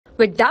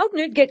With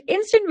Doubtnut, get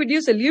instant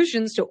video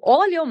solutions to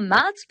all your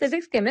maths,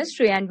 physics,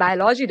 chemistry, and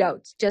biology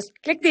doubts. Just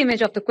click the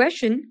image of the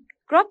question,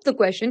 crop the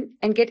question,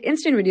 and get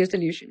instant video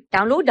solution.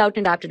 Download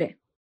Doubtnut app today.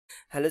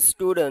 Hello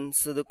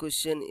students, so the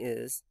question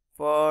is,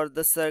 for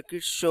the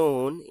circuit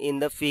shown in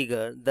the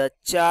figure, the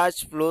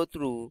charge flow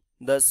through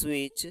the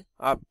switch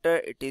after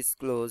it is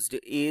closed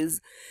is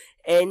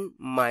n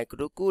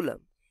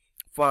microcoulomb.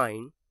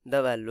 Find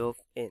the value of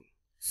n.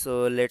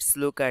 So let's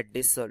look at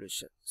this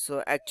solution.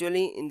 So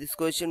actually in this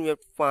question we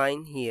have to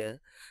find here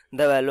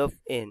the value of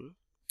n,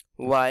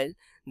 while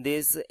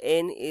this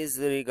n is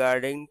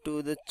regarding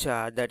to the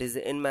charge, that is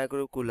n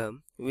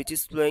microcoulomb, which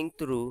is flowing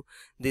through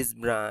this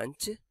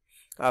branch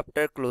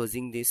after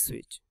closing this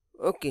switch.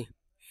 Okay,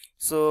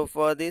 so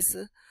for this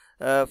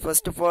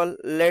first of all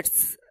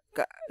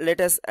let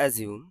us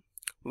assume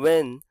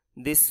when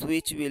this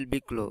switch will be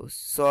closed,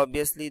 so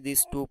obviously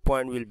these 2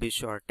 points will be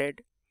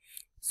shorted.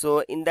 So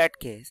in that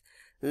case,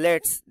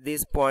 let's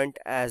this point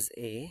as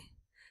A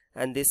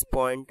and this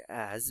point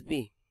as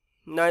B.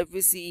 Now if we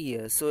see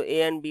here, so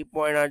A and B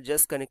point are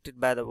just connected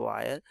by the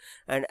wire,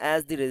 and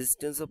as the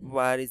resistance of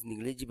wire is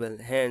negligible,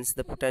 hence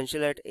the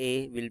potential at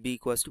A will be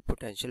equals to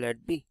potential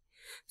at B.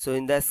 So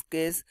in this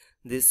case,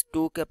 this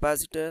 2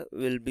 capacitor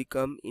will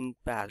become in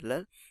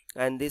parallel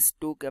and this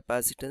 2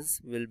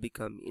 capacitance will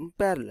become in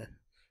parallel.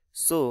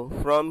 So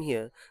from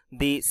here,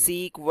 the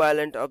C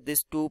equivalent of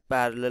these 2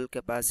 parallel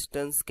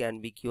capacitance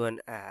can be given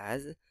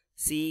as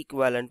C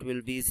equivalent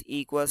will be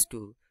equals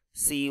to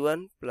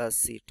C1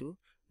 plus C2,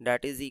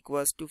 that is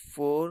equals to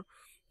 4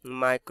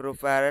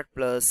 microfarad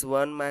plus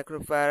 1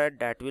 microfarad,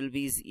 that will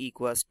be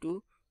equals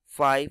to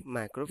 5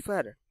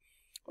 microfarad.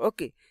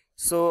 Okay,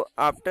 so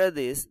after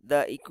this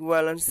the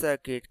equivalent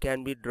circuit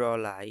can be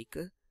drawn like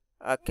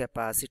a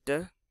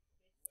capacitor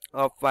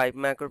of 5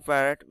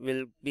 microfarad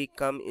will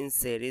become in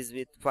series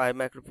with 5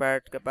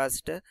 microfarad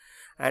capacitor,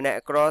 and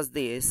across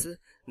this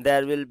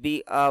there will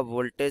be a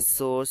voltage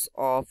source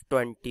of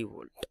 20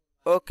 volt.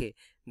 Okay,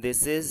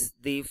 this is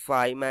the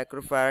 5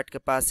 microfarad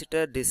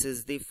capacitor, this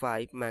is the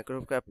 5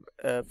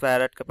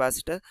 microfarad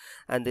capacitor,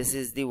 and this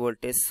is the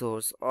voltage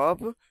source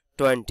of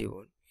 20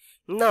 volt.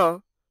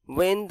 Now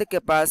when the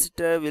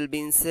capacitor will be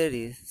in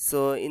series,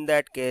 so in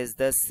that case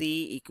the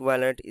C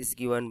equivalent is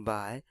given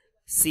by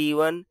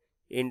C1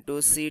 into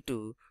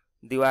C2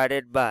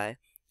 divided by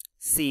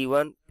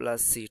C1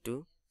 plus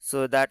C2.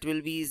 So that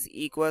will be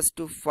equals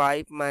to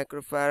 5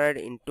 microfarad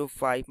into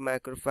 5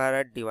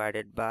 microfarad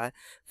divided by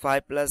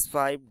 5 plus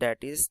 5, that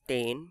is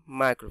 10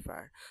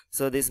 microfarad.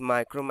 So this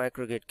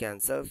micro get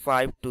cancel,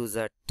 5 2s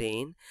are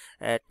 10,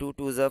 2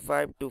 2s are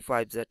 5, 2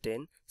 5s are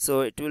 10.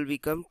 So it will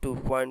become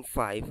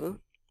 2.5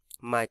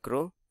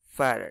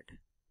 microfarad.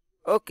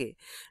 Okay,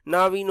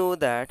 now we know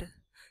that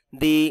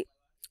the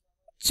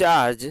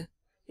charge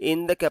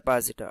in the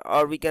capacitor,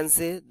 or we can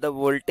say the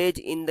voltage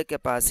in the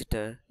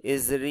capacitor,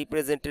 is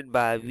represented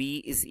by V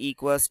is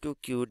equals to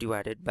Q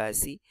divided by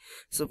C.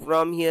 So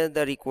from here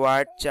the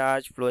required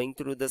charge flowing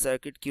through the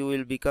circuit Q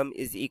will become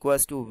is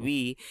equals to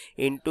V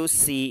into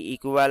C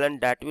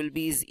equivalent, that will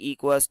be is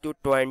equals to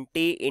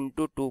 20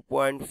 into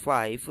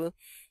 2.5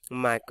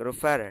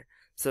 microfarad.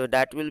 So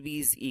that will be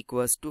is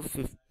equals to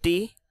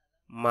 50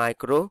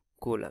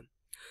 microcoulomb.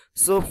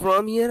 So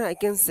from here I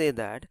can say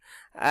that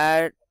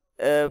at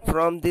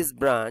from this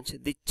branch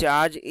the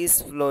charge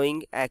is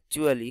flowing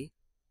actually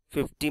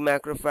 50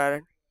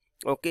 microfarad.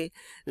 Okay,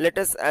 let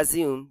us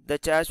assume the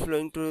charge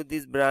flowing through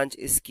this branch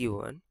is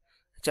Q1,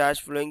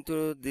 charge flowing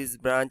through this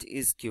branch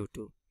is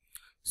Q2.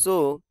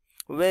 So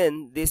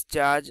when this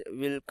charge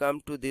will come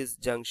to this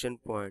junction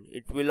point,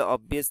 it will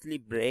obviously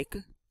break.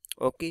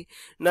 Okay,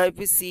 now if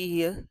we see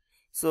here,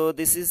 so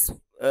this is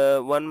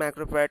 1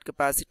 microfarad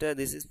capacitor,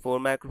 this is 4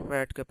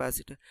 microfarad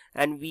capacitor,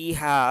 and we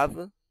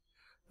have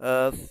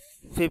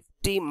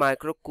 50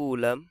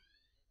 microcoulomb.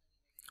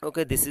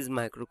 Okay, this is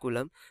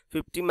microcoulomb,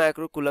 50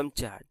 microcoulomb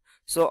charge.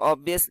 So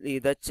obviously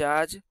the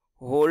charge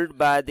held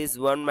by this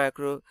 1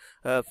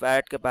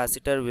 microfarad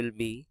capacitor will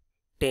be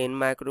 10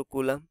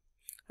 microcoulomb,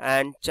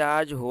 and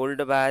charge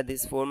held by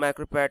this 4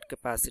 microfarad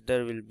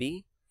capacitor will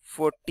be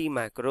 40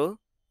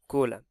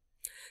 microcoulomb.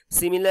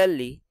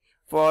 Similarly,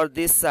 for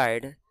this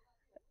side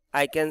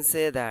I can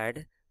say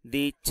that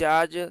the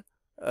charge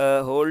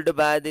held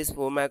by this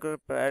 4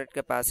 microfarad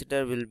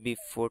capacitor will be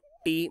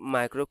 40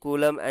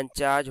 microcoulomb, and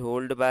charge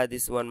held by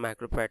this 1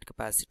 microfarad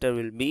capacitor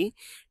will be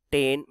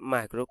 10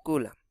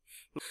 microcoulomb.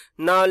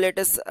 Now let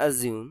us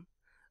assume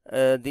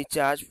the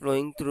charge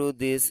flowing through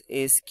this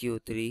is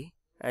Q3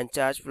 and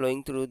charge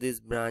flowing through this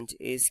branch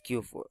is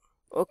Q4.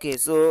 Okay,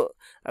 so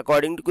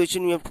according to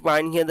question we have to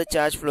find here the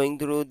charge flowing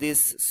through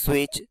this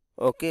switch.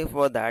 Okay,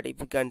 for that if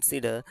we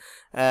consider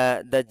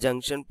the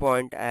junction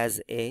point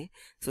as A,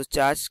 so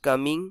charge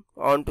coming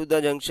onto the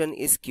junction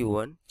is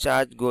Q1,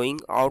 charge going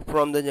out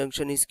from the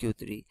junction is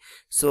Q3.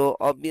 So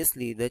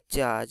obviously the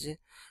charge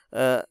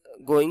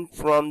going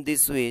from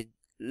this way,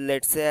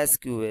 let's say as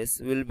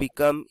QS, will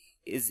become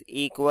is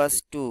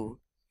equals to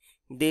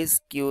this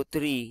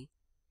Q3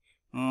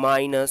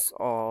 minus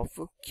of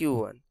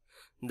Q1,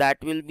 that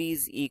will be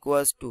is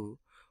equals to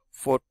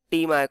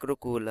 40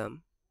 microcoulomb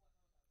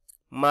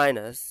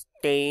minus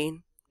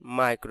 10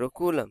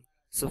 microcoulomb.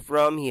 So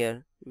from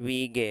here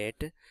we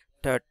get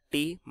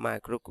 30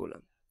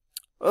 microcoulomb.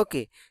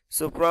 Okay,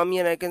 so from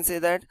here I can say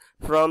that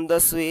from the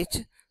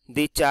switch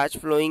the charge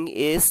flowing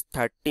is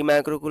 30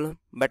 microcoulomb,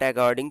 but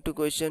according to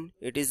question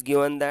it is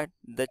given that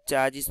the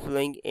charge is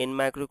flowing in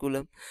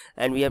microcoulomb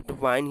and we have to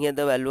find here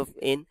the value of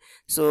n.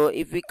 So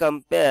if we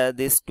compare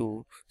these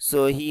two,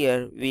 so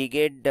here we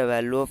get the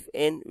value of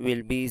n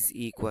will be is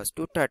equals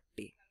to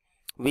 30,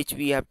 which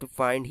we have to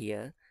find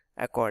here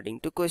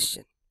according to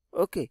question.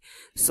 Okay,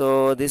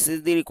 so this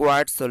is the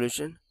required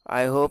solution.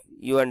 I hope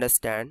you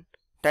understand.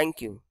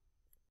 Thank you.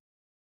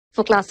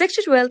 For class 6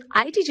 to 12,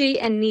 IIT JEE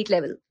and NEET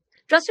level.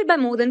 Trusted by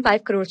more than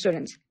 5 crore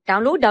students.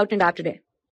 Download Doubtnut app today.